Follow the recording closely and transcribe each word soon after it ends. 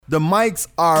The mics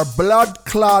are blood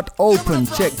clot open.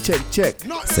 Check.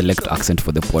 Select accent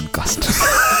for the podcast.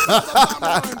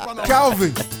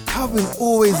 Calvin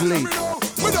always late.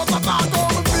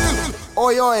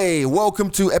 Oi, welcome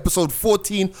to episode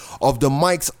 14 of The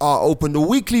Mics Are Open, the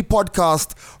weekly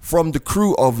podcast from the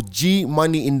crew of G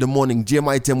Money in the Morning,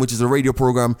 GMI10, which is a radio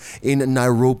program in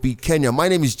Nairobi, Kenya. My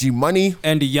name is G Money.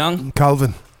 Andy Young.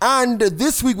 Calvin. And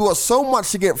this week we got so much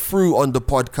to get through on the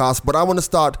podcast, but I want to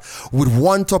start with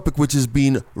one topic which has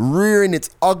been rearing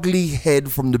its ugly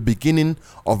head from the beginning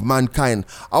of mankind.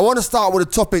 I want to start with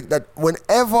a topic that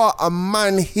whenever a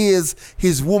man hears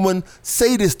his woman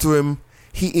say this to him,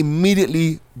 he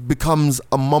immediately becomes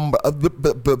a mumbler.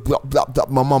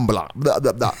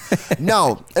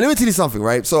 Now, and let me tell you something,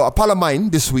 right? So a pal of mine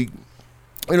this week,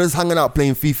 is hanging out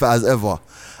playing FIFA as ever.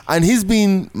 And he's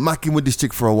been macking with this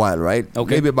chick for a while, right?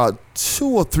 Okay. Maybe about 2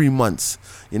 or 3 months.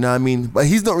 You know what I mean? But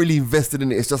he's not really invested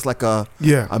in it. It's just like a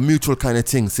mutual kind of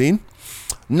thing, see?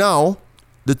 Now,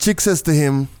 the chick says to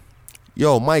him,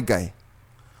 yo, my guy.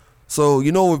 So,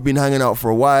 we've been hanging out for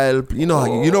a while. You know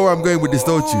where I'm going with this,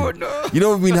 don't you? No. You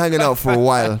know we've been hanging out for a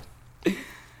while.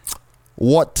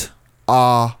 What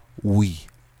are we?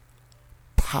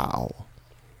 Pow.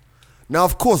 Now,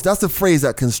 of course, that's the phrase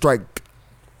that can strike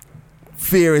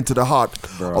fear into the heart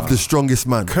of the strongest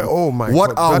man. Oh my God.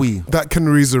 What are we? That can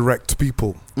resurrect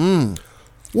people.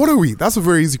 What are we? That's a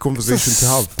very easy conversation to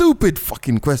have. Stupid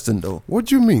fucking question, though. What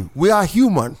do you mean? We are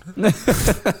human.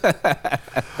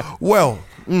 Well,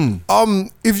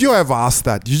 if you ever ask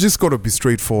that, you just got to be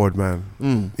straightforward,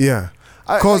 man. Yeah.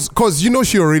 Because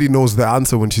she already knows the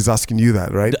answer when she's asking you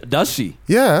that, right? Does she?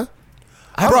 Yeah.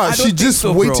 Bro, she's just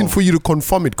waiting for you to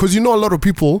confirm it. Because a lot of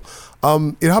people,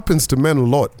 it happens to men a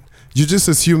lot. You just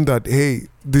assume that, hey,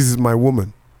 this is my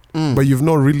woman. But you've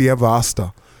not really ever asked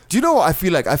her. Do you know what I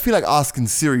feel like? I feel like asking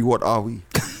Siri, what are we?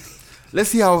 Let's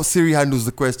see how Siri handles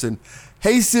the question.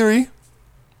 Hey, Siri,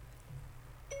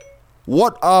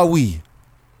 what are we?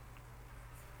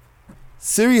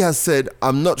 Siri has said,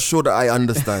 I'm not sure that I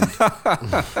understand.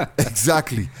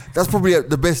 Exactly. That's probably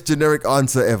the best generic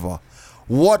answer ever.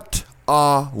 What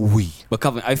are we? But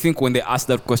Calvin, I think when they ask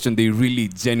that question, they really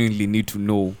genuinely need to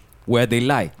know where they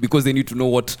lie, because they need to know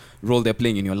what role they're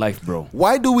playing in your life, bro.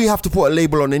 Why do we have to put a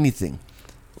label on anything?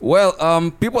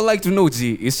 Well, people like to know,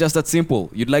 G. It's just that simple.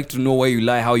 You'd like to know where you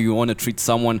lie, how you want to treat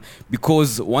someone,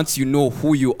 because once you know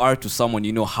who you are to someone,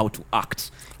 you know how to act.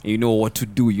 You know what to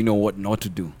do, you know what not to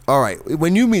do. All right.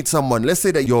 When you meet someone, let's say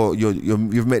that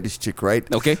you've met this chick, right?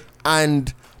 Okay.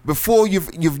 And before you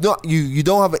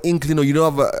don't have an inkling, or you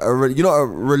don't have you're not a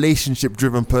relationship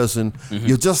driven person. Mm-hmm.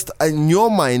 You're just, in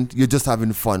your mind, you're just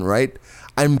having fun, right?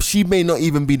 And she may not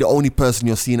even be the only person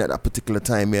you're seeing at that particular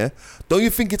time. Yeah. Don't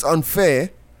you think it's unfair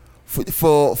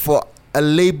for a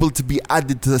label to be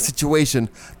added to the situation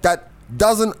that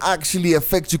doesn't actually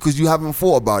affect you because you haven't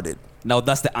thought about it? Now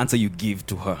that's the answer you give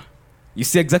to her. You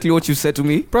see exactly what you said to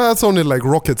me? Bro, that sounded like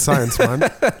rocket science,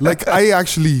 man. Like, I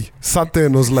actually sat there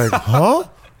and was like, huh?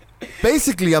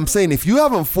 Basically, I'm saying, if you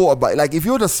haven't thought about it, like if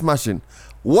you're just smashing,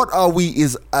 what are we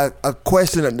is a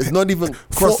question that is not even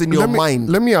crossing your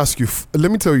mind. Let me ask you, let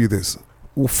me tell you this.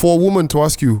 For a woman to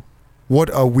ask you,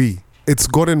 what are we? It's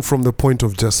gotten from the point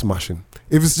of just smashing.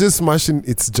 If it's just smashing,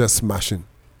 it's just smashing.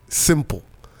 Simple.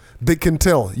 They can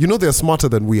tell. They're smarter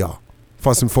than we are.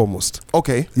 First and foremost.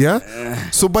 Okay. Yeah?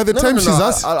 So by the time she's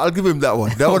asking... I'll give him that one.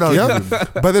 That one I'll give him.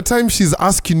 By the time she's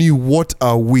asking you, what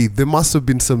are we? There must have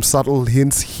been some subtle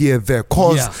hints here, there.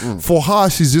 Because for her,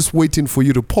 she's just waiting for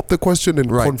you to pop the question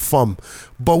and confirm.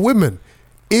 But women,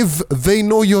 if they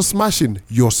know you're smashing,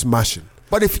 you're smashing.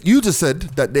 But if you just said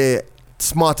that they're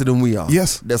smarter than we are.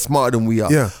 Yes. They're smarter than we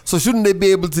are. Yeah. So shouldn't they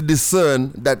be able to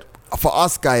discern that for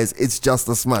us guys, it's just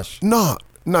a smash?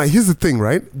 Nah, here's the thing,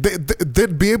 right?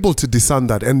 They'd be able to discern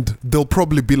that, and they'll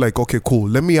probably be like, okay, cool,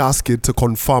 let me ask it to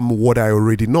confirm what I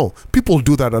already know. People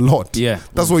do that a lot. Yeah.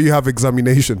 That's why you have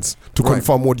examinations, to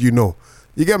confirm what you know.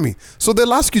 You get me? So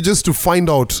they'll ask you just to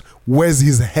find out where's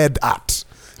his head at.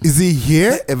 Is he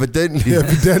here? Evidently.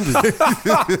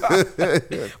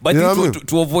 But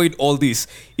to avoid all this,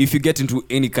 if you get into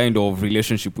any kind of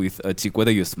relationship with a chick,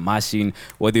 whether you're smashing,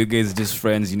 whether you guys just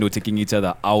friends, taking each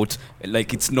other out,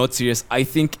 like it's not serious, I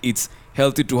think it's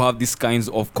healthy to have these kinds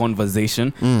of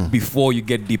conversation before you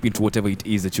get deep into whatever it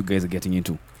is that you guys are getting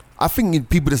into. I think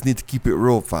people just need to keep it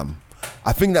real, fam.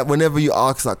 I think that whenever you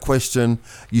ask that question,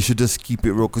 you should just keep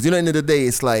it real. Because, you know, at the end of the day,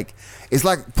 it's like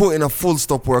putting a full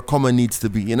stop where a comma needs to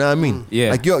be. You know what I mean?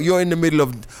 Yeah. Like you're in the middle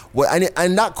of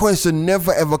and that question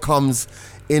never ever comes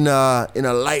in a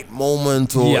light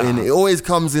moment or it always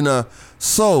comes in a.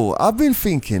 So I've been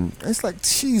thinking, it's like,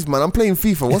 jeez, man, I'm playing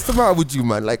FIFA. What's the matter with you,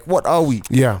 man? Like, what are we?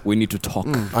 Yeah, we need to talk.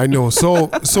 I know.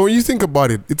 So when you think about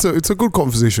it, it's a good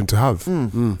conversation to have.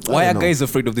 Why are guys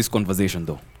afraid of this conversation,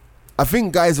 though? I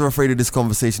think guys are afraid of this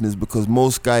conversation is because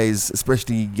most guys,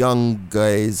 especially young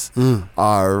guys,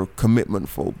 are commitment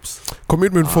phobes.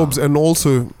 Commitment phobes, and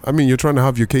also, I mean, you're trying to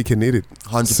have your cake and eat it.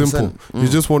 100%. Simple. You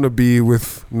just want to be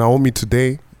with Naomi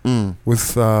today,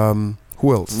 with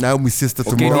who else? Naomi's sister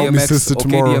Okay, tomorrow. Naomi's sister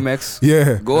tomorrow. DMX.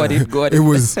 Yeah. Go at it. It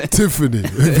was Tiffany.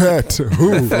 That.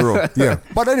 Who? For real. Yeah.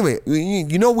 But anyway,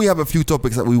 you know we have a few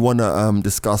topics that we want to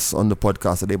discuss on the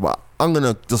podcast today, but I'm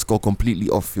going to just go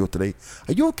completely off field today.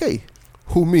 Are you okay?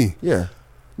 Who, me? Yeah.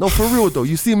 No, for real though.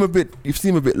 You seem a bit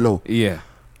low. Yeah.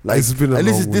 Like, It's been a and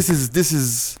long this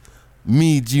is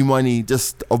me, G Money,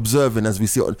 just observing as we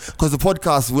see it. Because the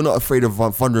podcast, we're not afraid of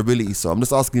vulnerability, so I'm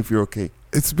just asking if you're okay.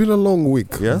 It's been a long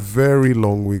week. Yeah? Very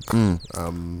long week.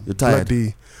 You're tired?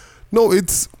 No,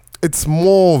 it's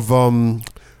more of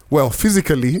well,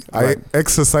 physically Right. I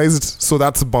exercised, so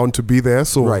that's bound to be there.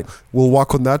 So Right. we'll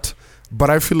work on that. But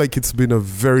I feel like it's been a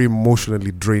very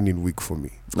emotionally draining week for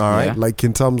me. All right. Yeah. Like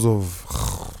in terms of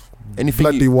Anything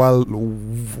bloody wild,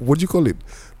 what do you call it?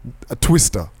 A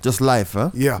twister. just life, huh?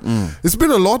 Yeah. It's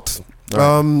been a lot.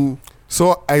 Right.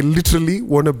 So I literally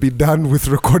want to be done with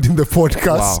recording the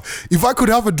podcast. Wow. If I could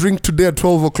have a drink today at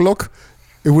 12 o'clock,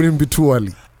 it wouldn't be too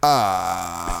early.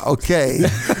 Okay.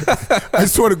 I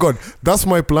swear to God, that's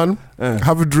my plan.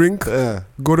 Have a drink,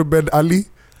 go to bed early,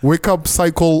 wake up,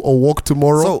 cycle or walk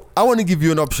tomorrow. So I want to give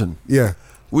you an option. Yeah.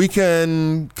 We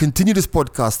can continue this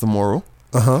podcast tomorrow,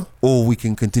 or we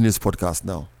can continue this podcast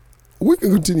now. We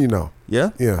can continue now. Yeah?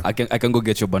 Yeah. I can go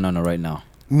get your banana right now.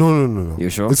 No. You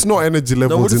sure? It's not energy No,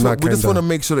 levels in that we kind just want to of...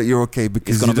 make sure that you're okay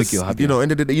because It's gonna make just, you happy. You know,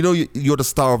 end of the day, you know, you're the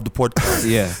star of the podcast.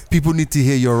 Yeah. People need to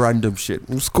hear your random shit.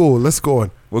 It's cool. Let's go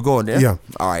on. We're going, yeah? Yeah.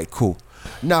 All right, cool.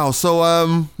 Now, so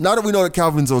now that we know that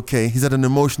Calvin's okay, he's had an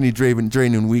emotionally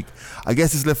draining week. I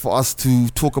guess it's left for us to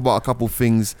talk about a couple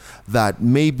things that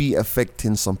may be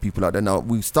affecting some people out there. Now,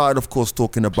 we started, of course,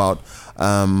 talking about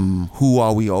who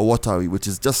are we or what are we, which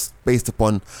is just based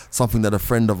upon something that a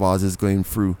friend of ours is going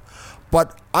through.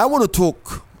 But I want to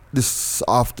talk this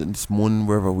morning,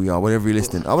 wherever we are, whenever you're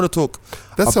listening. I want to talk.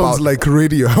 That sounds about- like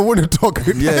radio. I want to talk.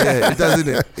 yeah, it does,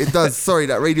 isn't it? It does. Sorry,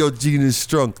 that radio gene is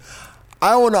strong.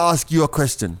 I want to ask you a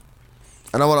question.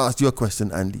 And I want to ask you a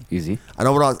question, Andy. Easy. And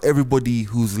I want to ask everybody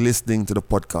who's listening to the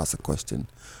podcast a question.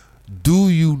 Do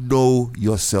you know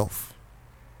yourself?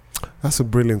 That's a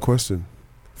brilliant question.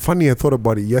 Funny, I thought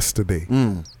about it yesterday.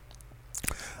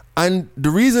 And the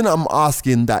reason I'm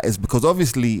asking that is because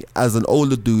obviously as an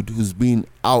older dude who's been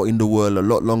out in the world a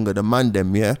lot longer than man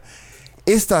them, yeah,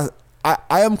 is that I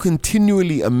am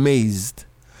continually amazed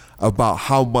about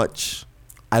how much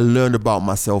I learn about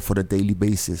myself on a daily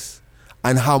basis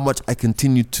and how much I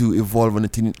continue to evolve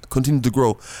and continue to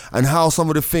grow, and how some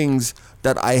of the things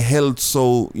that I held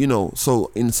so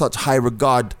in such high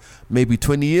regard maybe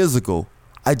 20 years ago,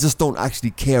 I just don't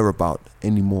actually care about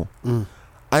anymore.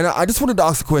 And I just wanted to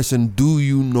ask the question, do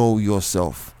you know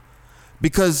yourself?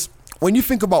 Because when you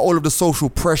think about all of the social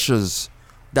pressures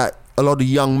that a lot of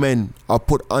young men are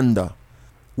put under,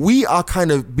 we are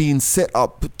kind of being set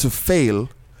up to fail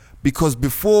because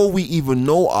before we even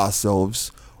know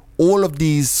ourselves, all of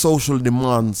these social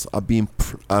demands are being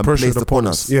placed upon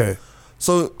us. Yeah.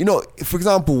 So, you know, for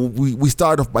example, we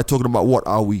started off by talking about what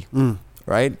are we,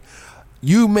 right?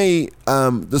 You may,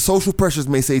 the social pressures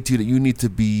may say to you that you need to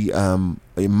be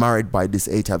married by this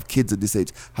age, have kids at this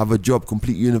age, have a job,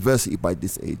 complete university by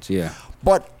this age. Yeah.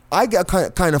 But I get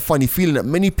a kind of funny feeling that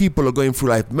many people are going through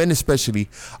life, men especially,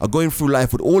 are going through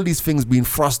life with all these things being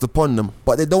thrust upon them,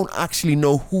 but they don't actually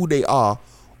know who they are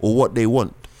or what they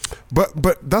want. But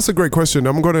that's a great question.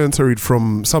 I'm going to answer it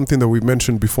from something that we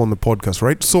mentioned before on the podcast,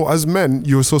 right? So as men,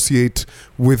 you associate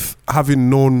with having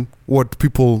known what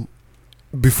people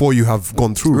before you have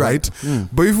gone through, right?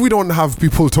 But if we don't have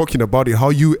people talking about it, how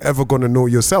are you ever going to know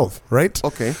yourself, right?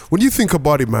 Okay. When you think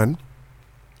about it, man,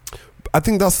 I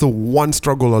think that's the one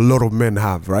struggle a lot of men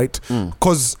have, right?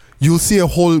 Because you'll see a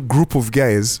whole group of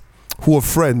guys who are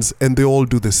friends and they all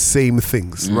do the same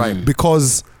things. Right.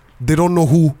 Because they don't know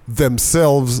who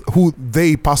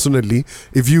they personally,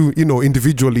 if you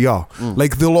individually are.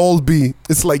 Like they'll all be,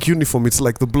 it's like uniform, it's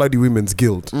like the Bloody Women's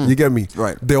Guild. You get me?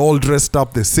 Right. They're all dressed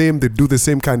up the same, they do the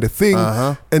same kind of thing.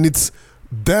 And it's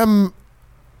them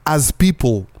as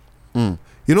people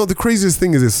You know, the craziest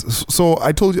thing is this. So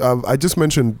I told you, I just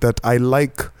mentioned that I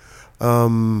like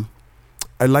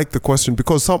the question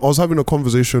because I was having a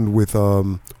conversation with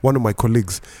one of my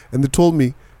colleagues, and they told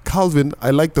me, Calvin,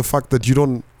 I like the fact that you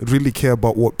don't really care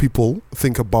about what people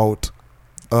think about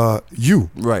you.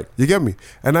 Right. You get me?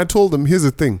 And I told them, here's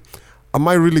the thing. Am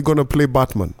I really going to play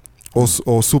Batman or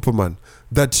Superman?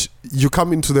 That you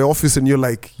come into the office and you're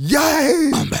like,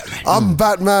 yay, I'm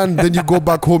Batman. Then you go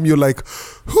back home, you're like,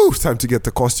 whew, it's time to get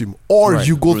the costume. Or Right.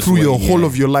 you go Bruce through your Wayne, whole yeah.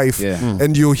 of your life Yeah.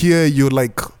 and you're here, you're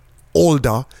like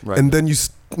older. Right. And then you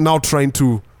now trying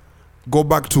to go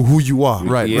back to who you are.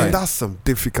 Right, Yeah. And that's some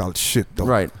difficult shit though.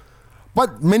 Right.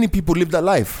 But many people live that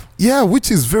life. Yeah, which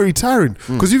is very tiring.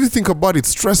 Because if you think about it,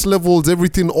 stress levels,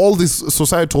 everything, all these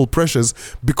societal pressures,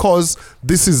 because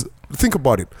this is, think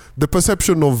about it, the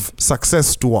perception of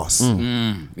success to us.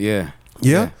 Yeah.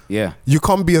 Yeah? Yeah. You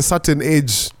can't be a certain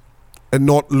age and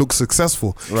not look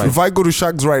successful. Right. If I go to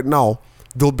Shags right now,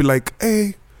 they'll be like,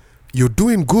 hey, you're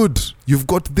doing good. You've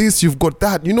got this, you've got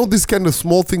that. You know, these kind of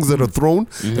small things that are thrown.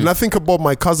 And I think about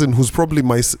my cousin who's probably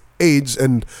my age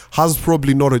and has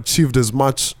probably not achieved as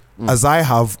much as I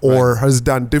have or has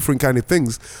done different kind of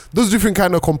things. Those different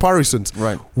kind of comparisons.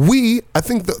 Right. I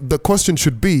think the question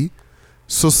should be,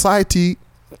 society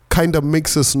kind of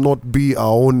makes us not be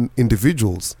our own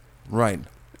individuals. Right.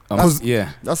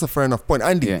 Yeah. That's a fair enough point.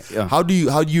 Andy, Yeah, yeah. how do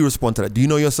you respond to that? Do you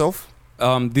know yourself?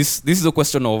 This is a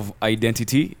question of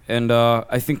identity, and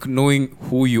I think knowing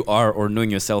who you are or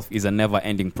knowing yourself is a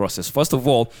never-ending process. First of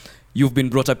all, you've been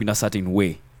brought up in a certain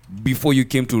way before you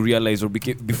came to realize or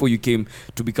before you came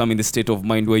to become in the state of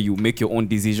mind where you make your own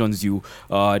decisions. You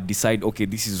decide, okay,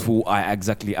 this is who I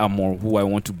exactly am or who I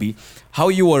want to be. How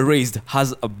you were raised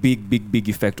has a big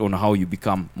effect on how you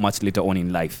become much later on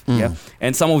in life. Yeah,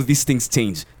 and some of these things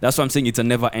change. That's why I'm saying it's a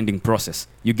never-ending process.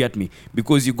 You get me?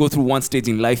 Because you go through one stage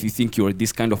in life, you think you're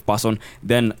this kind of person,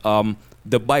 then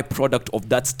the byproduct of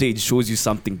that stage shows you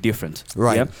something different.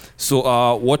 Right. Yeah?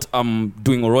 So what I'm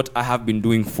doing or what I have been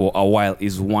doing for a while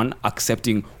is, one,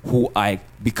 accepting who I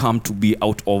become to be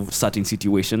out of certain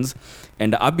situations.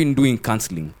 And I've been doing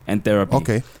counseling and therapy.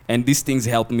 Okay. And these things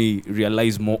help me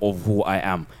realize more of who I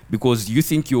am. Because you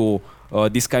think you're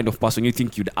this kind of person, you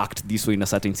think you'd act this way in a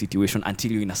certain situation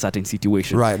until you're in a certain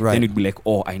situation. Right. Then you'd be like,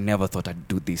 oh, I never thought I'd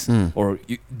do this. Or,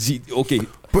 okay.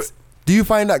 But do you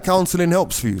find that counseling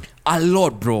helps for you? A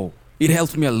lot, bro. It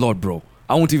helps me a lot, bro.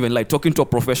 I won't even like talking to a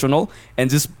professional and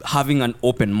just having an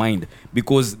open mind,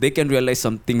 because they can realize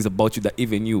some things about you that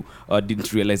even you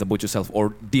didn't realize about yourself or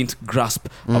didn't grasp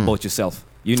about yourself.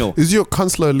 You know, Is your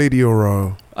counselor a lady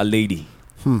or a lady.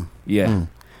 Yeah.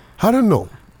 I don't know.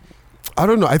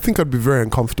 I think I'd be very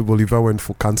uncomfortable if I went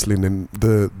for counseling and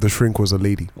the shrink was a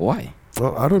lady. Why?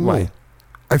 Well, I don't know. Why?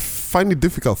 I find it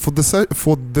difficult. For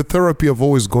the therapy I've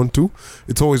always gone to,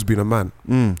 it's always been a man.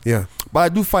 Yeah. But I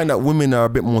do find that women are a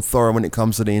bit more thorough when it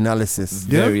comes to the analysis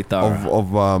Very thorough.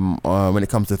 of when it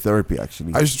comes to therapy.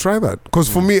 Actually, I should try that. Because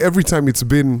for me, every time it's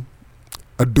been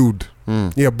a dude.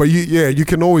 Yeah, but you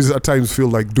can always at times feel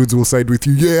like dudes will side with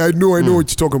you. Yeah, I know what you're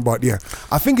talking about. Yeah.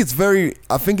 I think it's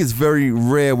very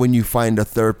rare when you find a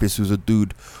therapist who's a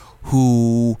dude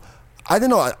who, I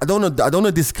don't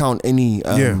know discount any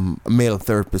male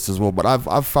therapists as well, but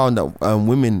I've found that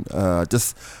women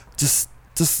just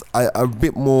a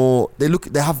bit more,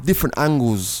 they have different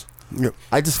angles. Yeah.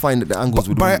 I just find that the angles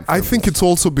with But women I think it's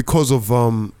also because of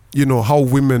how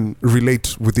women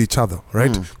relate with each other,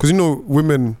 right? Because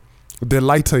women, they're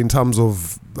lighter in terms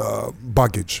of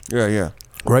baggage, yeah.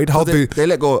 right? How they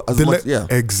let go as much,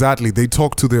 exactly. They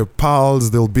talk to their pals.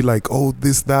 They'll be like, "Oh,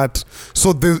 this, that."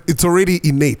 So it's already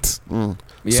innate. So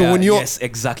when yes,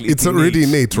 exactly. it's already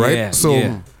innate, right? Yeah, So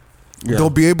yeah. they'll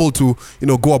be able to,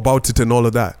 go about it and all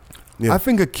of that. Yeah. I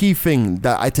think a key thing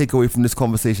that I take away from this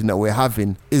conversation that we're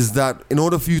having is that in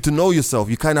order for you to know yourself,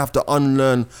 you kind of have to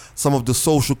unlearn some of the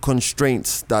social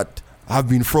constraints that have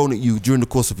been thrown at you during the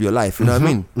course of your life. You know what I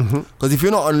mean? Because if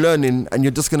you're not unlearning and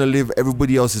you're just going to live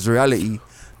everybody else's reality,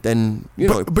 then,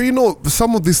 But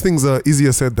some of these things are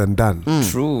easier said than done.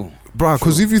 True. Bruh,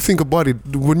 because if you think about it,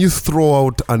 when you throw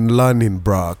out unlearning,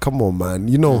 bruh, come on, man.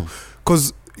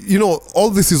 Because, all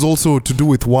this is also to do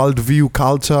with worldview,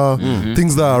 culture,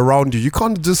 things that are around you. You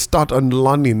can't just start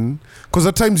unlearning, because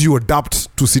at times you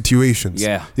adapt to situations.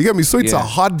 Yeah. You get me? So it's a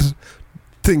hard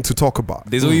thing to talk about.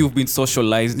 There's way you've been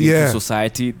socialized Yeah. into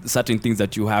society, certain things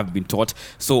that you have been taught.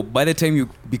 So by the time you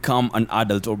become an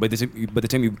adult, or by the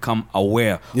time you become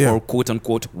aware, Yeah. or quote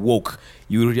unquote woke,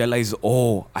 you realize,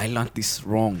 oh, I learned this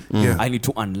wrong. Yeah. I need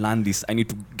to unlearn this. I need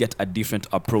to get a different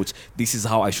approach. This is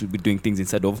how I should be doing things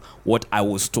instead of what I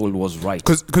was told was right.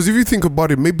 Because if you think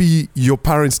about it, maybe your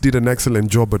parents did an excellent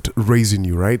job at raising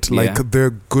you, right? Yeah. Like they're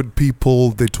good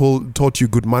people. They taught you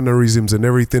good mannerisms and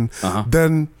everything. Uh-huh.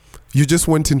 Then you just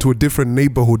went into a different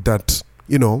neighborhood that,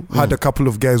 you know, had a couple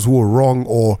of guys who were wrong,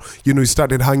 or, you know, you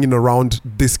started hanging around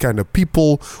this kind of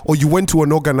people, or you went to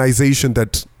an organization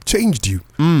that changed you.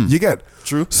 You get?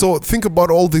 True. So think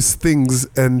about all these things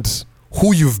and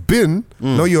who you've been.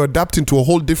 Now you're adapting to a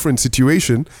whole different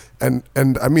situation. And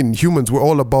I mean, humans, we're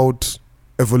all about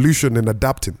evolution and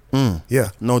adapting. Yeah.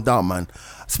 No doubt, man.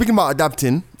 Speaking about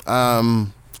adapting,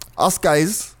 us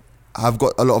guys have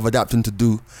got a lot of adapting to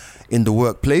do in the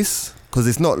workplace, because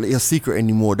it's not a secret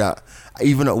anymore that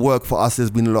even at work for us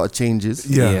there's been a lot of changes.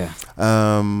 Yeah.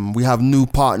 We have new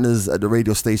partners at the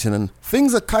radio station and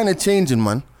things are kind of changing,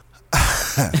 man.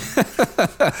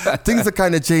 Things are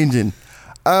kind of changing.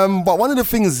 But one of the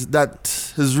things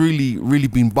that has really, really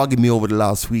been bugging me over the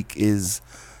last week is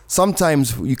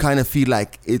sometimes you kind of feel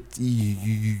like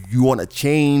you want to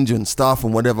change and stuff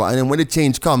and whatever. And then when the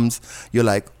change comes, you're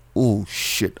like, oh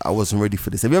shit, I wasn't ready for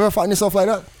this. Have you ever found yourself like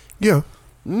that? Yeah.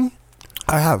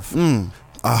 I have.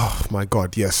 Oh my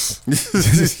God, yes.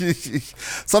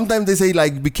 Sometimes they say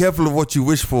like, be careful of what you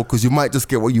wish for, because you might just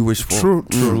get what you wish for.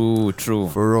 True.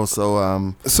 For real.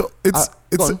 So So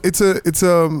go on.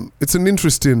 it's an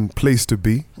interesting place to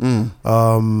be. You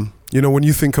know, when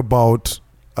you think about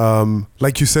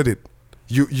like you said it,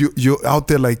 you're out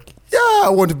there like, yeah, I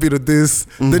want to be to this.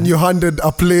 Then you're handed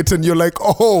a plate and you're like,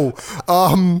 oh,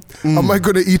 am I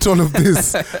going to eat all of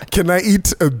this? Can I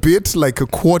eat a bit, like a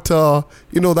quarter?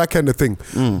 You know, that kind of thing.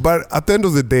 But at the end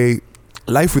of the day,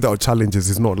 life without challenges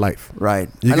is not life. right.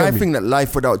 You And get I me? think that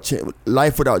life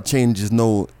without change is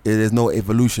there's no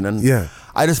evolution. And Yeah.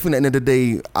 I just think at the end of the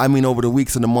day, I mean, over the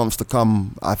weeks and the months to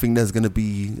come, I think there's going to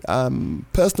be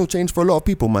personal change for a lot of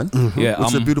people, man. Yeah, Which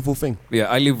is a beautiful thing. Yeah,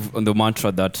 I live on the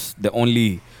mantra that the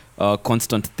only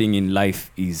constant thing in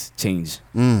life is change.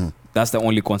 That's the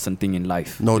only constant thing in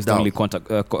life. No it's doubt. the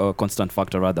only constant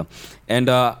factor, rather. And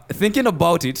thinking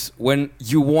about it, when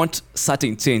you want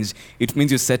certain change, it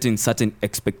means you're setting certain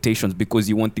expectations because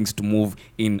you want things to move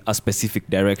in a specific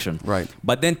direction. Right.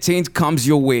 But then change comes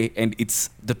your way and it's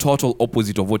the total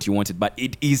opposite of what you wanted. But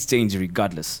it is change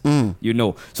regardless. You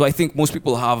know. So I think most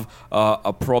people have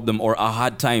a problem or a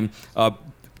hard time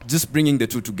just bringing the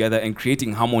two together and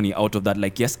creating harmony out of that.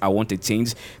 Like, yes, I want a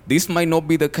change. This might not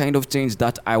be the kind of change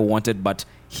that I wanted, but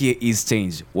here is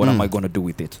change. What am I going to do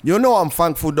with it? You know what I'm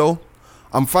thankful though?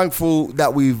 I'm thankful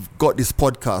that we've got this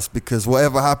podcast, because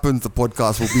whatever happens, the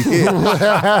podcast will be here. All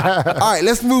right,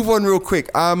 let's move on real quick.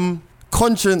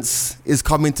 Conscience is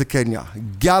coming to Kenya.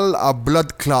 Gal a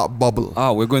blood clot bubble.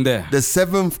 We're going there. The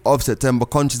 7th of September,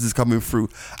 Conscience is coming through.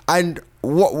 And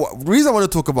what reason I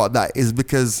want to talk about that is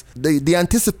because the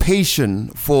anticipation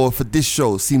for this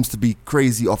show seems to be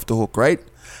crazy off the hook, right?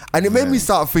 And it made me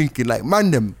start thinking, like,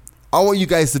 man, them, I want you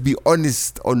guys to be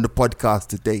honest on the podcast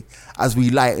today as we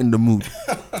lighten the mood.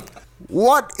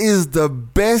 What is the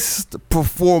best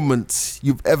performance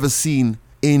you've ever seen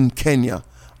in Kenya?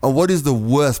 And what is the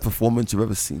worst performance you've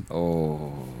ever seen?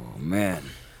 Oh, man.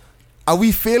 Are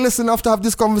we fearless enough to have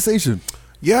this conversation?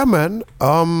 Yeah, man.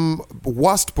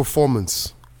 Worst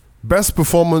performance. Best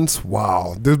performance,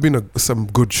 wow. There's been some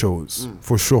good shows.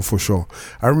 For sure.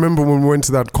 I remember when we went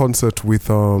to that concert with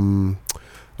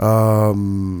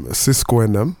Cisco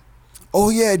and them. Oh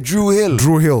yeah, Drew Hill.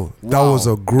 Drew Hill. That Wow. was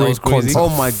a That great was crazy. concert. Oh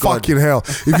my God. Fucking hell.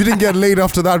 If you didn't get laid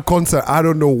after that concert, I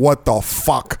don't know what the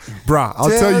fuck. Bruh, I'll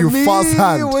tell you me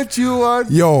firsthand. what you want.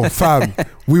 Yo, fam,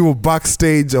 we were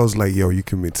backstage. I was like, yo, you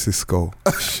can meet Cisco.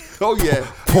 Oh yeah,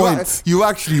 Points. You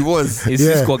actually was, Is Yeah.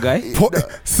 this squad guy?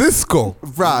 Cisco.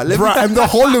 bruh. Let me Bruh, and the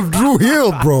whole of Drew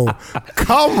Hill, bro.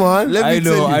 Come on. Let me I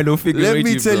know, tell you. I know, figure Let me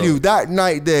rating, tell bro. you, that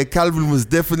night there, Calvin was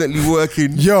definitely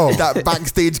working. Yo. that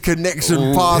backstage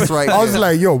connection pass right I was there.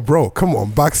 like, yo, bro, come on,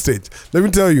 backstage. Let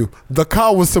me tell you, the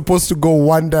car was supposed to go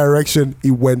one direction, it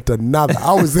went another.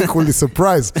 I was equally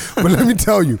surprised. But let me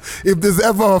tell you, if there's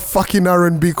ever a fucking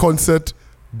R&B concert,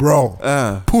 bro,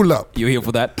 pull up. You here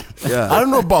for that? Yeah. I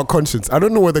don't know about Conscience. I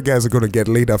don't know whether guys are going to get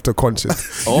laid after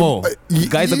Conscience. Oh,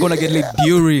 guys are going to get laid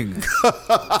during.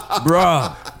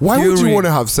 Bruh. Why would you during. want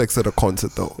to have sex at a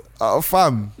concert, though?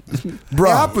 Fam,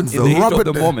 Bro, it happens In though. the heat Rub of it-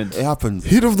 the moment. It happens.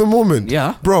 Heat of the moment.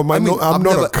 Yeah. Bro, I mean, I'm I've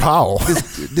not never- a cow.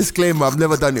 Disclaimer: I've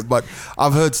never done it, but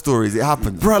I've heard stories. It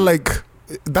happens. Bro, like,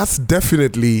 that's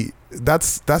definitely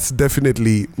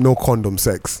no condom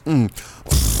sex.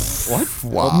 What?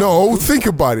 Wow. No, think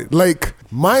about it. Like,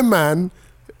 my man,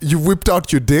 you whipped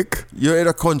out your dick. You're at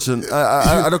a concert.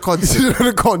 At a concert. At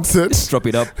a concert. Drop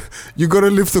it up. You gotta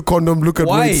lift the condom, look at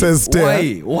what it says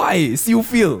there. Why? See, you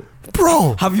feel.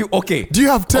 Bro, Have you, okay. do you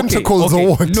have tentacles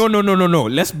or what? No.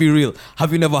 Let's be real.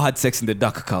 Have you never had sex in the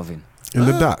dark, Calvin? In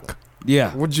the dark.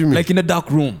 Yeah. What do you mean? Like in a dark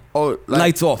room. Oh, like,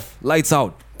 Lights off, lights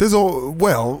out.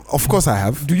 Well, of course I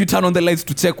have. Do you turn on the lights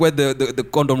to check where the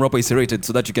condom wrapper is serrated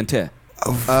so that you can tear?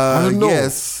 I don't know.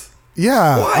 Yes.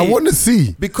 Yeah, Why? I want to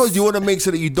see. Because you want to make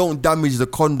sure that you don't damage the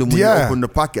condom when Yeah. you open the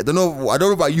packet. I don't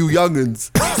know about you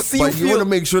youngins, See, but you you want to feel-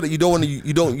 make sure that you don't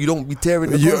be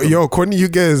tearing the condom. Yo, Connie, you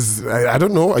guys, I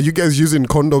don't know. Are you guys using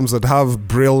condoms that have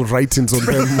braille writings on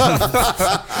them?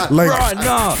 Like, Bruh,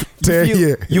 nah. tear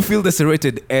here. You feel the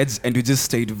serrated edge and you just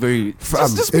stayed very...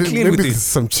 Just be clean with maybe it.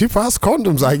 some cheap ass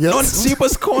condoms, I Not guess.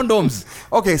 cheapest condoms.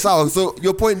 Okay, so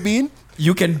your point being,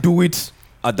 You can do it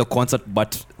at the concert,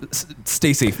 but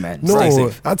stay safe, man. Stay No,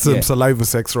 safe. that's some Yeah. saliva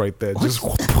sex right there. Just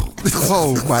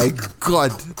oh my God,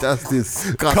 that's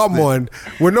disgusting. come on.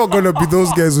 We're not gonna be those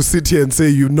guys who sit here and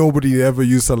say nobody ever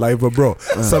used saliva, bro.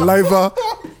 Saliva,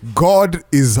 God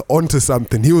is onto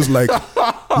something. He was like,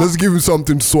 let's give him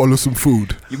something to swallow some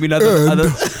food. You mean other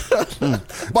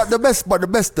But one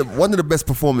of the best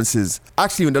performances.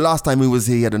 Actually, when the last time he was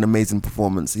here, he had an amazing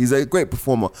performance. He's a great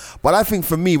performer. But I think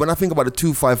for me, when I think about the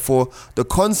 254, the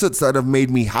concerts that have made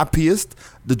me happiest,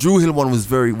 the Drew Hill one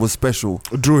was special.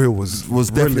 Drew Hill was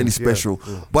Definitely brilliant, special.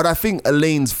 yeah. But I think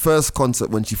Elaine's first concert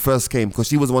when she first came, because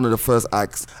she was one of the first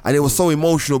acts, and it was so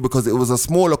emotional because it was a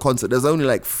smaller concert. There's only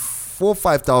like 4,000 or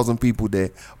 5,000 people there,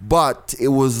 but it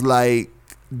was like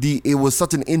it was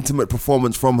such an intimate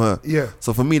performance from her. Yeah.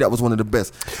 So for me, that was one of the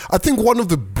best. I think one of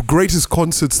the greatest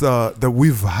concerts that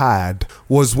we've had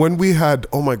was when we had,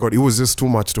 oh my God, it was just too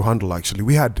much to handle actually.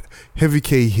 We had Heavy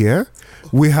K here.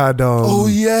 We had Oh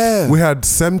yeah. we had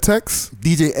Semtex,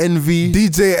 DJ Envy,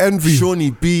 DJ Envy,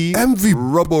 Shawnee B, Envy,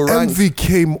 Rubber Rank. Envy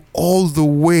came all the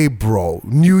way, bro.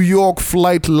 New York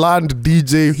flight land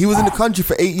DJ. He was in the country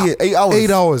for 8 hours. 8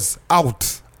 hours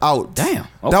out. Damn.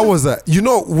 That was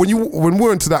when we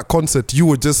went to that concert, you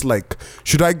were just like,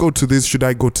 should I go to this? Should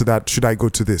I go to that? Should I go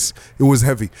to this? It was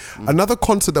heavy. Another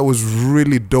concert that was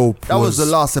really dope. That was the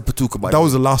last Sepatuka, by That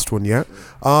was the last one, yeah.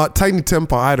 Tiny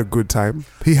Temper, I had a good time.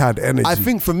 He had energy. I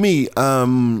think for me,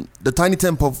 the Tiny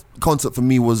Tempo concert for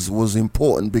me was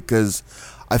important because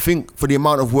I think for the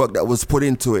amount of work that was put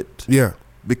into it. Yeah.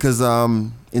 Because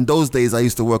in those days I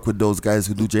used to work with those guys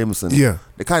who do Jameson. Yeah.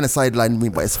 They kind of sidelined me,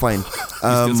 but it's fine.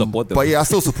 still support them. But yeah, I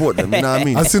still support them. You know what I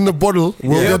mean? I seen the bottle.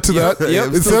 We'll get to that.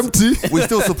 It's empty. We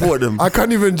still support them. I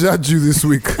can't even judge you this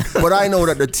week. But I know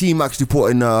that the team actually put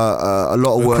in a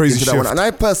lot of work crazy into that one, shift. and I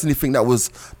personally think that was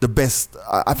the best.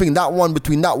 I think that one,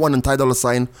 between that one and Ty Dolla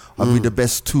 $ign, would be the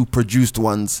best two produced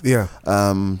ones. Yeah.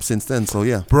 Since then, so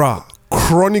yeah. Bruh,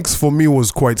 Chronics for me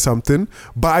was quite something,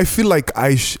 but I feel like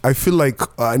I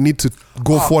need to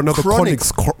go for another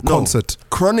Chronics concert.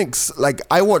 Chronics, like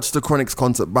I watched the Chronics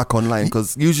concert back online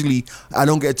because usually I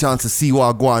don't get a chance to see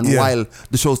what I go on while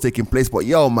the show's taking place. But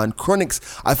yo, man,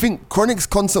 I think Chronics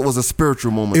concert was a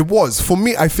spiritual moment. It was for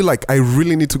me. I feel like I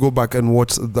really need to go back and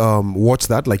watch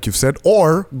that, like you've said,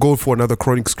 or go for another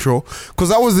Chronics show because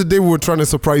that was the day we were trying to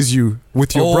surprise you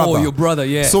with your brother. Oh, your brother,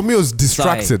 yeah. So me was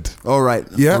distracted. All right,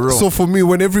 Yeah. for real. So for me,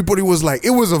 when everybody was like, it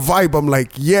was a vibe. I'm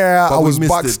like, yeah, But I we was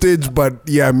missed it. backstage, but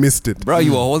yeah, I missed it. Bro,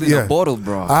 you were holding Yeah. a bottle,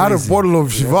 bro. I had a bottle of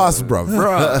Chivas, bro.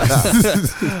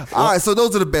 All right, so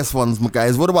those are the best ones, my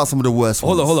guys. What about some of the worst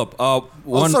ones? Hold up.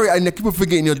 Oh, sorry, I keep on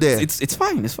forgetting you're there. It's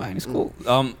fine. It's fine. It's cool.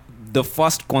 The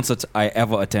first concert I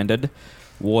ever attended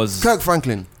was Kirk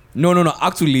Franklin. No.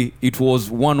 Actually, it was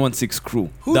 116 Crew.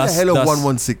 Who the hell are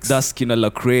 116? That's Skinner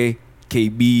Lecrae,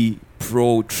 KB,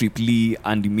 Pro, Triple,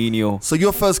 Andy Minio. So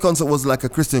your first concert was like a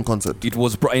Christian concert. It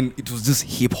was and it was just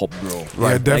hip hop, bro. Yeah,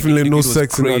 Like, definitely it no was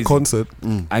sex in crazy. that concert.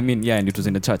 I mean, yeah, and it was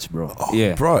in the church, bro.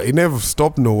 Yeah, Bro, it never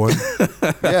stopped no one.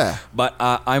 Yeah. but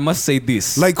I must say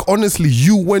this. Like, honestly,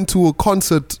 you went to a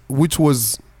concert which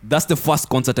was... That's the first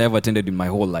concert I ever attended in my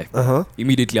whole life.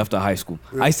 Immediately after high school.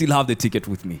 I still have the ticket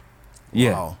with me.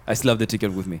 Yeah, Wow. I still have the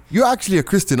ticket with me. You're actually a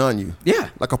Christian, aren't you? Yeah,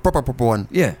 Like a proper one.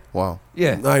 yeah, Wow.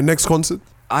 yeah. All right, next concert.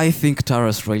 I think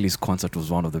Tarrus Riley's concert was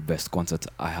one of the best concerts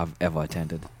I have ever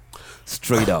attended.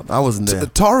 Straight up. I wasn't there.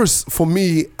 Taurus, for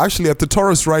me, actually, at the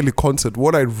Taurus Riley concert,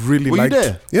 what I really Were you liked.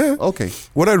 there? Yeah. Okay.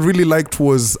 What I really liked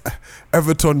was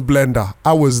Everton Blender.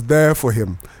 I was there for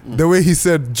him. The way he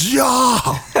said, "Ja,"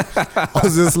 I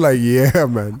was just like, "Yeah,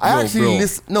 man." I actually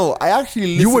listened. No, I actually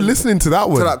listened. You were listening to that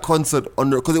one. to that concert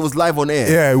because it was live on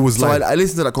air. Yeah, it was so live. I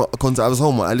listened to that concert. I was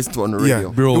home. I listened to it on the radio.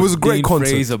 Yeah. Bro, It was a great Dean concert.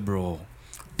 Fraser, bro.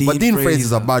 But Dean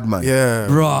Fraser's a bad man. Yeah,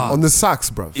 Bruh. on the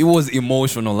sax, bro. It was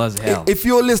emotional as hell. If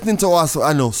you're listening to us,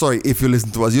 if you're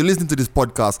listening to us, you're listening to this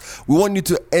podcast, we want you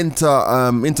to enter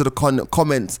into the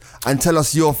comments and tell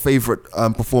us your favorite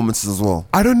performances as well.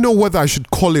 I don't know whether I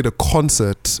should call it a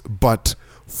concert, but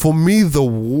for me, the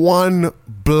one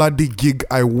bloody gig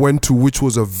I went to, which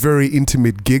was a very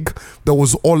intimate gig, that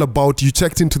was all about, you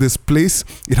checked into this place,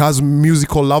 it has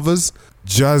musical lovers,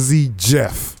 Jazzy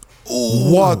Jeff.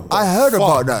 What? I heard fuck?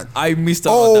 about that. I missed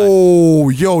out on that. Oh,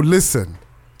 yo, listen.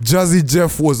 Jazzy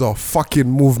Jeff was a fucking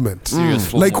movement. Serious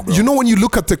FOMO, Like, bro. you know when you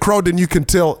look at the crowd and you can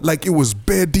tell, like, it was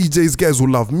bare DJs, guys who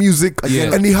love music.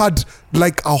 Yeah. And he had,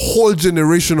 like, a whole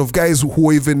generation of guys who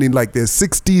were even in, like, their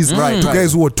 60s Right, to right.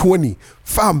 guys who were 20.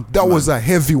 Fam, that was a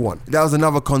heavy one. That was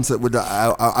another concert with that I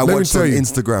Let me watched tell on you.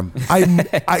 Instagram.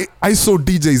 I saw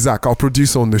DJ Zach, our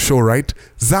producer on the show, right?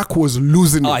 Zach was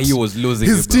losing it. He was losing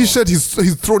his it, bro. t-shirt,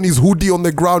 he's thrown his hoodie on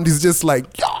the ground. He's just like,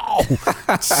 yo,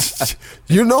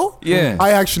 you know? Yeah.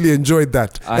 I actually enjoyed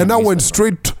that, and I missed went that,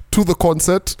 straight to the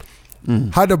concert,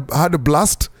 had a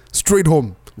blast, straight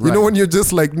home. You know Right. when you're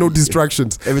just like no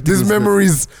distractions. Everything These was good.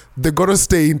 memories, they gotta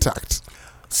stay intact.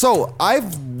 So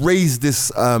I've raised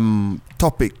this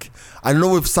topic. I know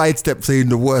we've sidestepped saying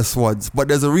the worst ones, but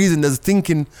there's a reason, there's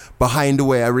thinking behind the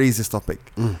way I raised this topic.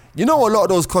 You know, a lot of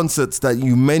those concerts that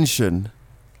you mentioned,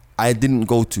 I didn't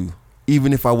go to,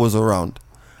 even if I was around.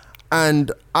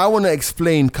 And I want to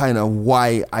explain kind of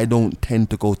why I don't tend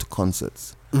to go to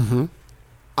concerts.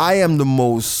 I am the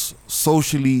most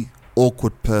socially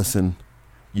awkward person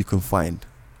you can find.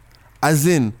 As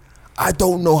in, I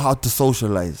don't know how to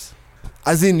socialize.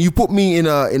 As in, you put me in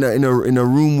a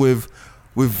room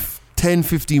with 10,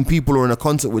 15 people, or in a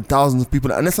concert with thousands of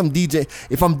people. Unless I'm DJ,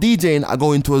 if I'm DJing, I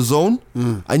go into a zone.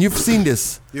 And you've seen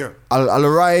this. Yeah. I'll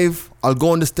arrive, I'll go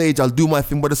on the stage, I'll do my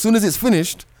thing. But as soon as it's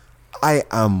finished, I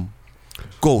am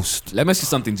ghost. Let me ask you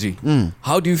something, G.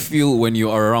 How do you feel when you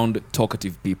are around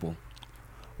talkative people?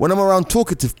 When I'm around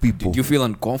talkative people, Do you feel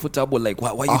uncomfortable? Like, why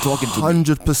are you talking to me?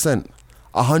 100%.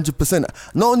 100%.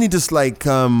 Not only just like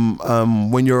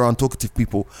when you're around talkative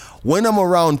people, when I'm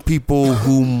around people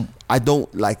whom I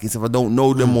don't like, it's if I don't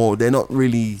know them or they're not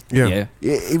really. Yeah.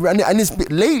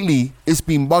 And lately it's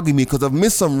been bugging me because I've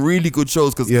missed some really good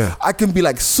shows because Yeah. I can be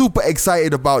like super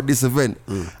excited about this event,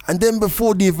 and then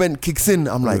before the event kicks in,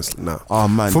 I'm like, Honestly, nah. oh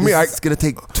man, For me, it's gonna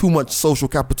take too much social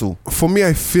capital. For me,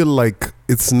 I feel like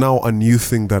it's now a new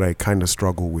thing that I kind of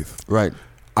struggle with. Right,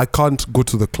 I can't go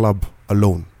to the club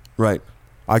alone. right.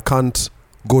 I can't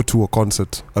go to a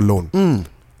concert alone.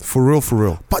 For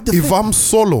real. But the if thing- I'm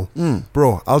solo,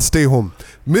 bro, I'll stay home.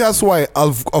 Me, that's why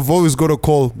I've always got to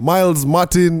call Miles,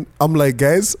 Martin. I'm like,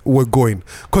 guys, we're going.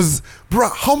 Because, bro,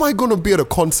 how am I going to be at a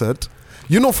concert?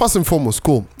 You know, first and foremost,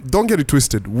 cool. Don't get it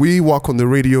twisted. We work on the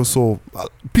radio, so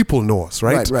people know us,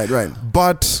 right? Right.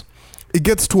 But it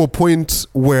gets to a point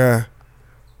where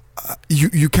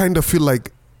you kind of feel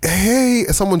like, hey,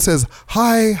 someone says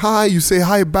hi, you say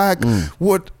hi back.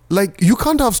 What? Like, you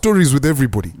can't have stories with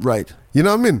everybody. Right. You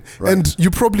know what I mean? Right. And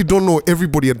you probably don't know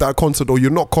everybody at that concert, or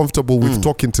you're not comfortable with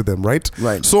talking to them, right?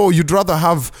 Right. So you'd rather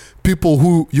have people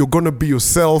who you're gonna be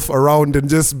yourself around and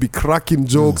just be cracking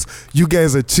jokes. You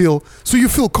guys are chill, so you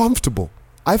feel comfortable.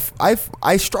 I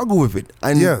struggle with it,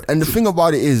 and Yeah. and the thing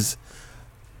about it is,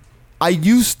 I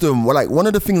used to one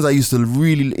of the things I used to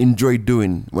really enjoy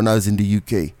doing when I was in the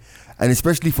UK, and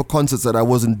especially for concerts that I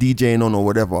wasn't DJing on or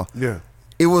whatever. Yeah.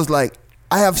 It was like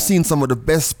I have seen some of the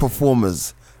best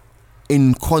performers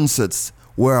in concerts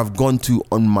where I've gone to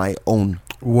on my own.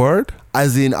 Word?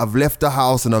 As in, I've left the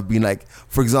house and I've been like,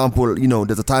 for example, you know,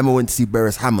 there's a time I went to see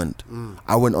Beres Hammond.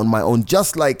 I went on my own,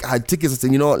 just like I had tickets and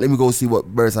said, you know what, let me go see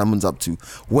what Beres Hammond's up to.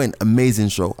 Went, amazing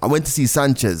show. I went to see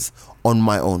Sanchez on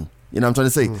my own. You know what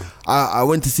I'm trying to say? I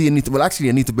went to see Anita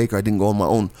Baker, I didn't go on my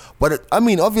own. But I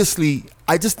mean, obviously,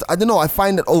 I don't know, I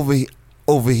find that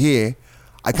over here,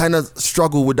 I kind of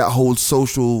struggle with that whole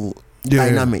social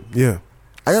dynamic. Yeah.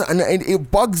 And it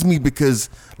bugs me because,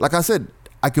 like I said,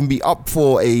 I can be up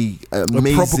for a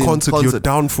amazing proper concert, you're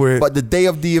down for it. But the day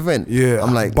of the event, Yeah,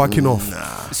 I'm like backing off.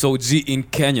 Nah. So, G, in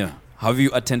Kenya, have you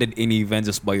attended any event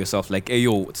just by yourself? Like, hey,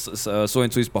 yo, so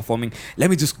and so is performing. Let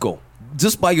me just go.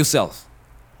 Just by yourself.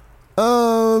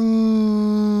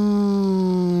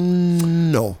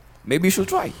 No. Maybe you should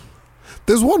try.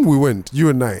 There's one we went, you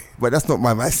and I. But that's not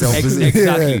myself. Is it?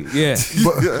 Exactly. Yeah.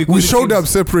 But Because we it showed seems- up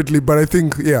separately, but I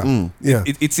think, yeah.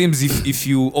 It seems if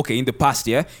you in the past,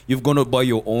 yeah, you've gone out by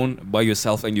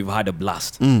yourself and you've had a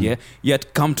blast, yeah.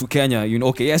 Yet come to Kenya,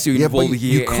 yes, you're Yeah, but involved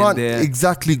here you can't and there.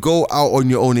 exactly go out on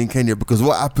your own in Kenya, because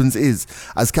what happens is,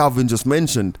 as Calvin just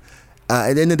mentioned,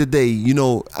 at the end of the day,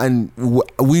 and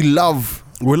we love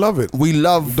it. We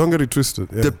love Don't get it twisted.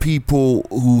 Yeah. the people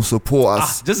who support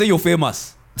us. Just say you're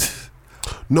famous.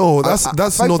 No, that's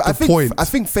not the point. I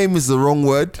think fame is the wrong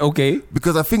word. Okay.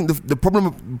 Because I think the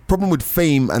problem with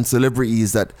fame and celebrity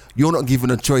is that you're not given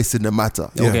a choice in the matter.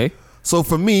 Yeah. Okay. So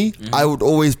for me, I would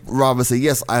always rather say,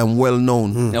 yes, I am well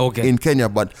known Okay. in Kenya,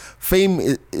 but fame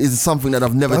is something that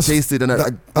I've never tasted. And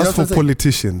That's for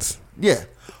politicians. yeah,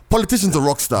 politicians are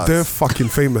rock stars. They're fucking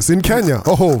famous in Kenya.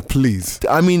 Oh, please.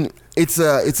 I mean, it's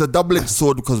a double-edged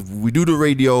sword, because we do the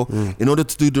radio. In order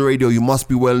to do the radio, you must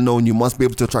be well known. You must be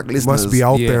able to attract listeners. Must be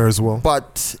out Yeah. there as well.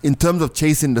 But in terms of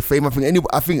chasing the fame, I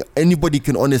think anybody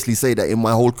can honestly say that in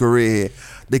my whole career,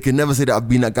 they can never say that I've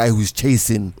been a guy who's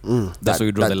chasing That's where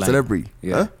you draw the line. celebrity.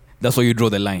 Yeah. Huh? That's where you draw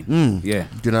the line. Yeah.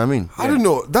 Do you know what I mean? I don't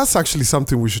know. That's actually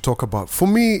something we should talk about. For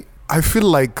me, I feel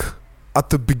like at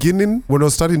the beginning, when I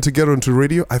was starting to get onto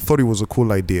radio, I thought it was a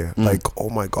cool idea. Like, oh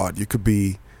my God, you could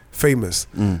be famous.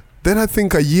 Then I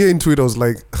think a year into it, I was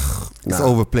like, It's nah.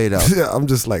 overplayed out. Yeah, I'm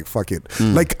just like, fuck it.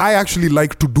 Like, I actually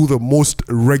like to do the most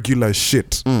regular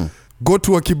shit. Go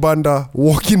to a kibanda,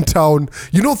 walk in town,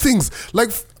 things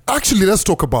like. Actually, let's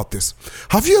talk about this.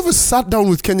 Have you ever sat down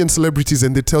with Kenyan celebrities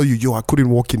and they tell you, yo, I couldn't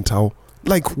walk in town?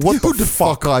 Like, what Who the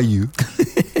fuck are you?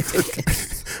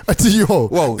 I tell you, yo.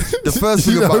 Well, the first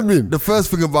You thing know about what I mean? the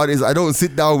first thing about it is I don't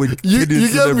sit down with You Kenyan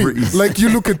get celebrities. me? Like, you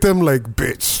look at them like,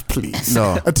 bitch, please.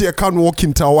 No. I tell you, I can't walk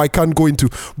in town. I can't go into.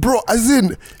 Bro, as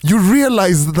in, you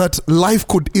realize that life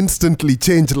could instantly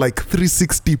change like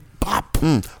 360 pop.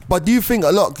 But do you think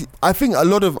I think a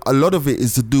lot of it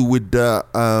is to do with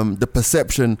the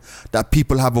perception that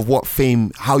people have of what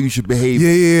fame, how you should behave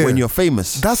Yeah. when you're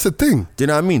famous. That's the thing. Do you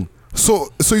know what I mean? So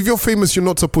if you're famous, you're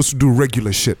not supposed to do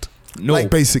regular shit. No. Like,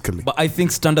 basically. But I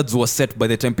think standards were set by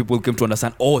the time people came to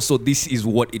understand, so this is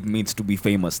what it means to be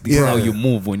famous. This is Yeah. how you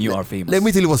move when you are famous. Let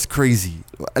me tell you what's crazy.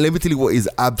 Let me tell you what is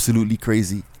absolutely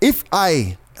crazy. If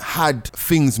I had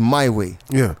things my way,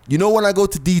 Yeah. when I go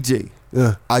to DJ,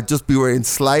 Yeah. I'd just be wearing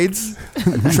slides,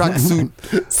 tracksuit,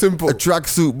 Simple. a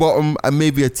tracksuit bottom, and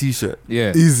maybe a t-shirt.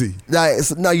 Yeah. Easy.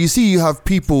 Now you see, you have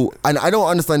people, and I don't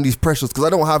understand these pressures because I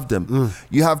don't have them.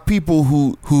 You have people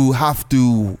who have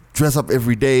to dress up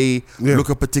every day, Yeah. look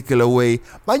a particular way.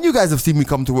 Man, you guys have seen me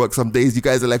come to work some days. You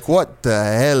guys are like, what the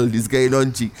hell is going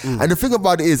on, G? And the thing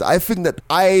about it is, I think that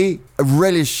I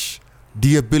relish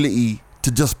the ability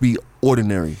to just be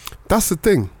ordinary. That's the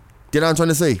thing. Do you know what I'm trying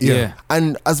to say? Yeah.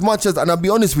 And as much as, and I'll be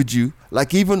honest with you,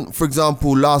 like even for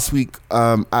example, last week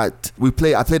I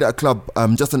played at a club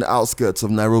just on the outskirts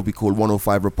of Nairobi called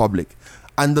 105 Republic,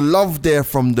 and the love there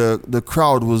from the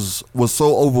crowd was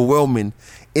so overwhelming,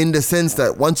 in the sense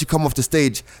that once you come off the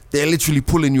stage, they're literally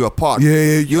pulling you apart.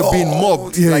 Yeah. You're being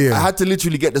mobbed. Yeah, like, yeah. I had to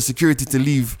literally get the security to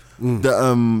leave the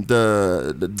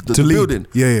To leave. building.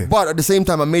 Yeah. But at the same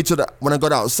time, I made sure that when I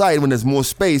got outside, when there's more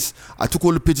space, I took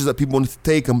all the pictures that people wanted to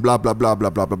take and blah blah blah blah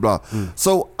blah blah blah.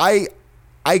 So I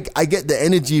get the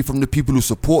energy from the people who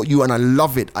support you, and I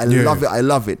love it. I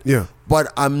love it. Yeah.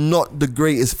 But I'm not the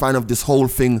greatest fan of this whole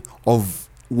thing of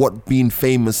what being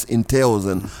famous entails,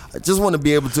 and I just want to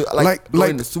be able to go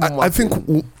in the supermarket. I think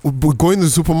we go in the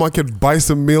supermarket, buy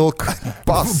some milk,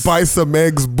 Bus. buy some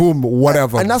eggs, boom,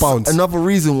 whatever, and that's bounce. another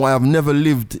reason why I've never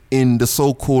lived in the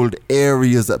so-called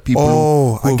areas that people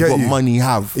Oh, I who've get got you. money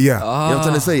have. Yeah. You know what I'm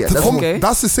trying to say? Yeah, that's Okay.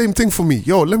 That's the same thing for me.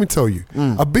 Yo, let me tell you,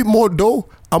 a bit more dough,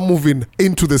 I'm moving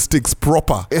into the sticks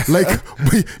proper. Like,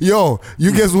 yo,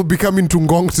 you guys will be coming to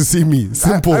Ngong to see me.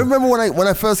 Simple. I remember when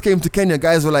I first came to Kenya,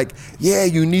 guys were like, yeah,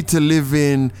 you need to live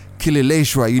in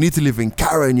Kileleshwa, you need to live in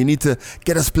Karen, you need to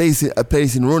get a place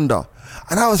in Runda.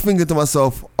 And I was thinking to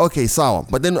myself, okay, sawa.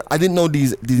 But then I didn't know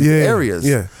these areas.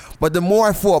 yeah. But the more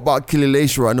I thought about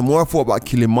Kileleshwa and the more I thought about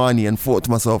Kilimani, and thought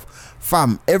to myself,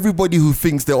 fam, everybody who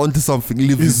thinks they're onto something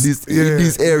lives in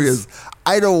these areas.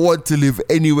 I don't want to live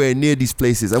anywhere near these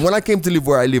places. And when I came to live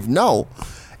where I live now,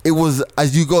 it was,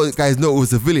 as you guys know, it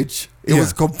was a village. It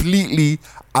was completely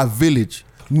a village.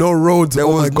 No roads. There oh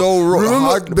was my God. no road.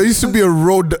 Remember, there used to be a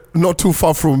road not too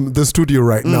far from the studio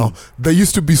right now. They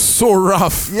used to be so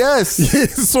rough. Yes. Yeah,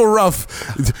 so rough.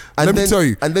 Let me tell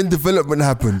you. And then development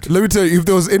happened. Let me tell you, if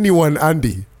there was anyone,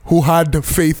 Andy, who had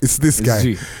faith, it's this guy.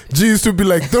 G. G used to be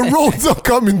like, the roads are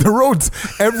coming, the roads.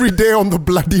 Every day on the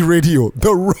bloody radio.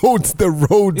 The roads.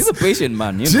 He's a patient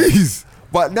man, you know. Jeez.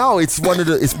 But now it's one of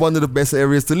the best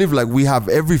areas to live. Like we have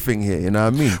everything here, you know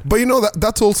what I mean? But you know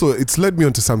that's also, it's led me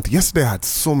onto something. Yesterday I had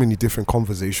so many different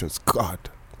conversations. God.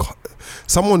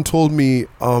 Someone told me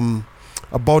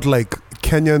about like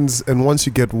Kenyans, and once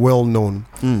you get well known,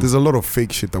 there's a lot of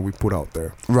fake shit that we put out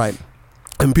there. Right.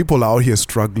 And people are out here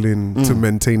struggling to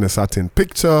maintain a certain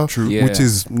picture, Yeah. which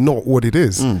is not what it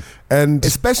is. And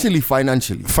Especially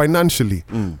financially.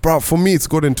 bruh, for me, it's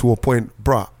gotten to a point,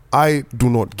 bruh, I do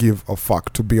not give a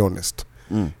fuck, to be honest.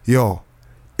 Yo,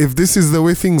 if this is the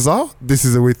way things are, this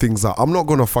is the way things are. I'm not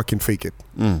gonna fucking fake it.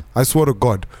 I swear to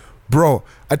God. Bro,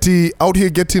 ati out here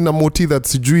getting a moti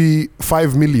that's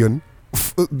 5 million,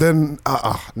 then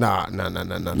nah.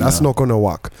 That's not gonna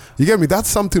work. You get me? That's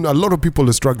something a lot of people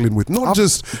are struggling with. Not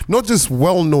just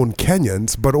well-known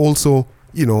Kenyans, but also,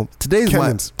 you know,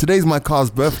 Kenyans. Today's my car's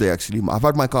birthday. Actually, I've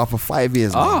had my car for 5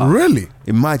 years. Man. Really?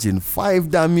 Imagine 5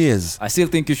 damn years. I still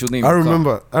think you should name I the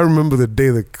car. remember the day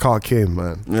the car came,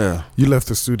 man. Yeah. You left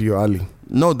the studio early.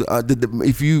 No,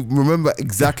 if you remember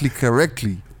exactly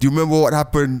correctly, do you remember what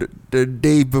happened the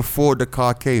day before the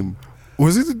car came?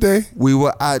 Was it the day? We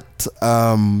were at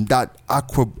that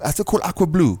that's it called Aqua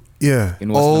Blue. Yeah.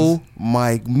 In Westlands.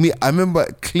 I remember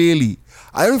clearly.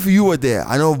 I don't know if you were there.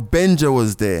 I know Benja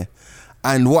was there.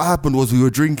 And what happened was we were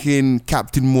drinking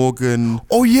Captain Morgan.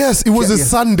 Oh yes, it was a Yes.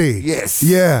 Sunday. Yes.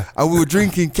 Yeah. And we were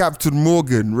drinking Captain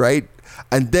Morgan, right?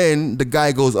 And then the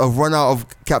guy goes, I've run out of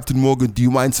Captain Morgan. Do you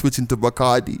mind switching to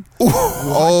Bacardi?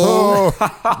 Oh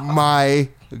my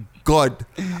God.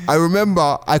 I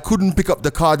remember I couldn't pick up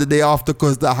the car the day after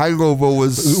because the hangover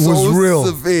was real.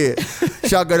 severe.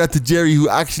 Shout out to Jerry,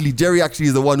 Jerry actually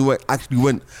is the one who actually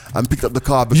went and picked up the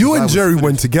car. because You I and was Jerry finished.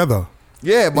 went together.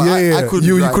 Yeah, but I couldn't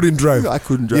you drive. couldn't drive. I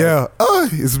couldn't drive. Yeah.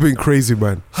 It's been crazy,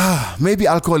 man. Maybe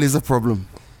alcohol is a problem.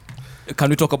 Can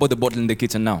we talk about the bottle in the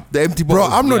kitchen now? The empty Bro,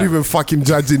 bottle. I'm not Yeah. even fucking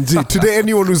judging G. Today,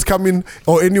 anyone who's coming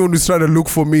or anyone who's trying to look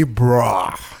for me, bro,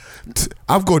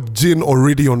 I've got gin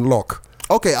already on lock.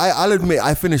 Okay, I'll admit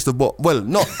I finished the bottle. Well,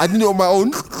 no, I didn't do it on my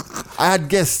own. I had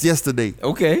guests yesterday.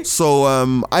 Okay. So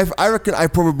I reckon I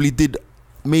probably did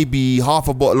maybe half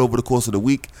a bottle over the course of the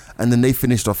week, and then they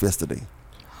finished off yesterday.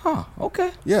 Huh.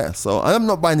 Okay. Yeah, so I'm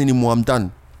not buying anymore. I'm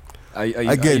done.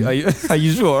 Again. Are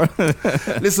you sure?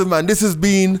 Listen, man, this has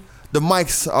been The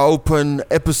Mics Are Open,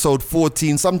 episode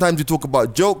 14. Sometimes we talk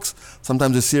about jokes,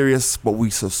 sometimes we're serious, but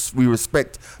we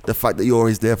respect the fact that you're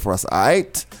always there for us, all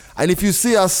right? And if you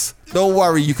see us, don't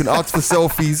worry, you can ask for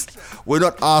selfies. We're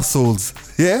not assholes,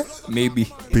 yeah?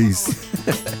 Maybe. Peace.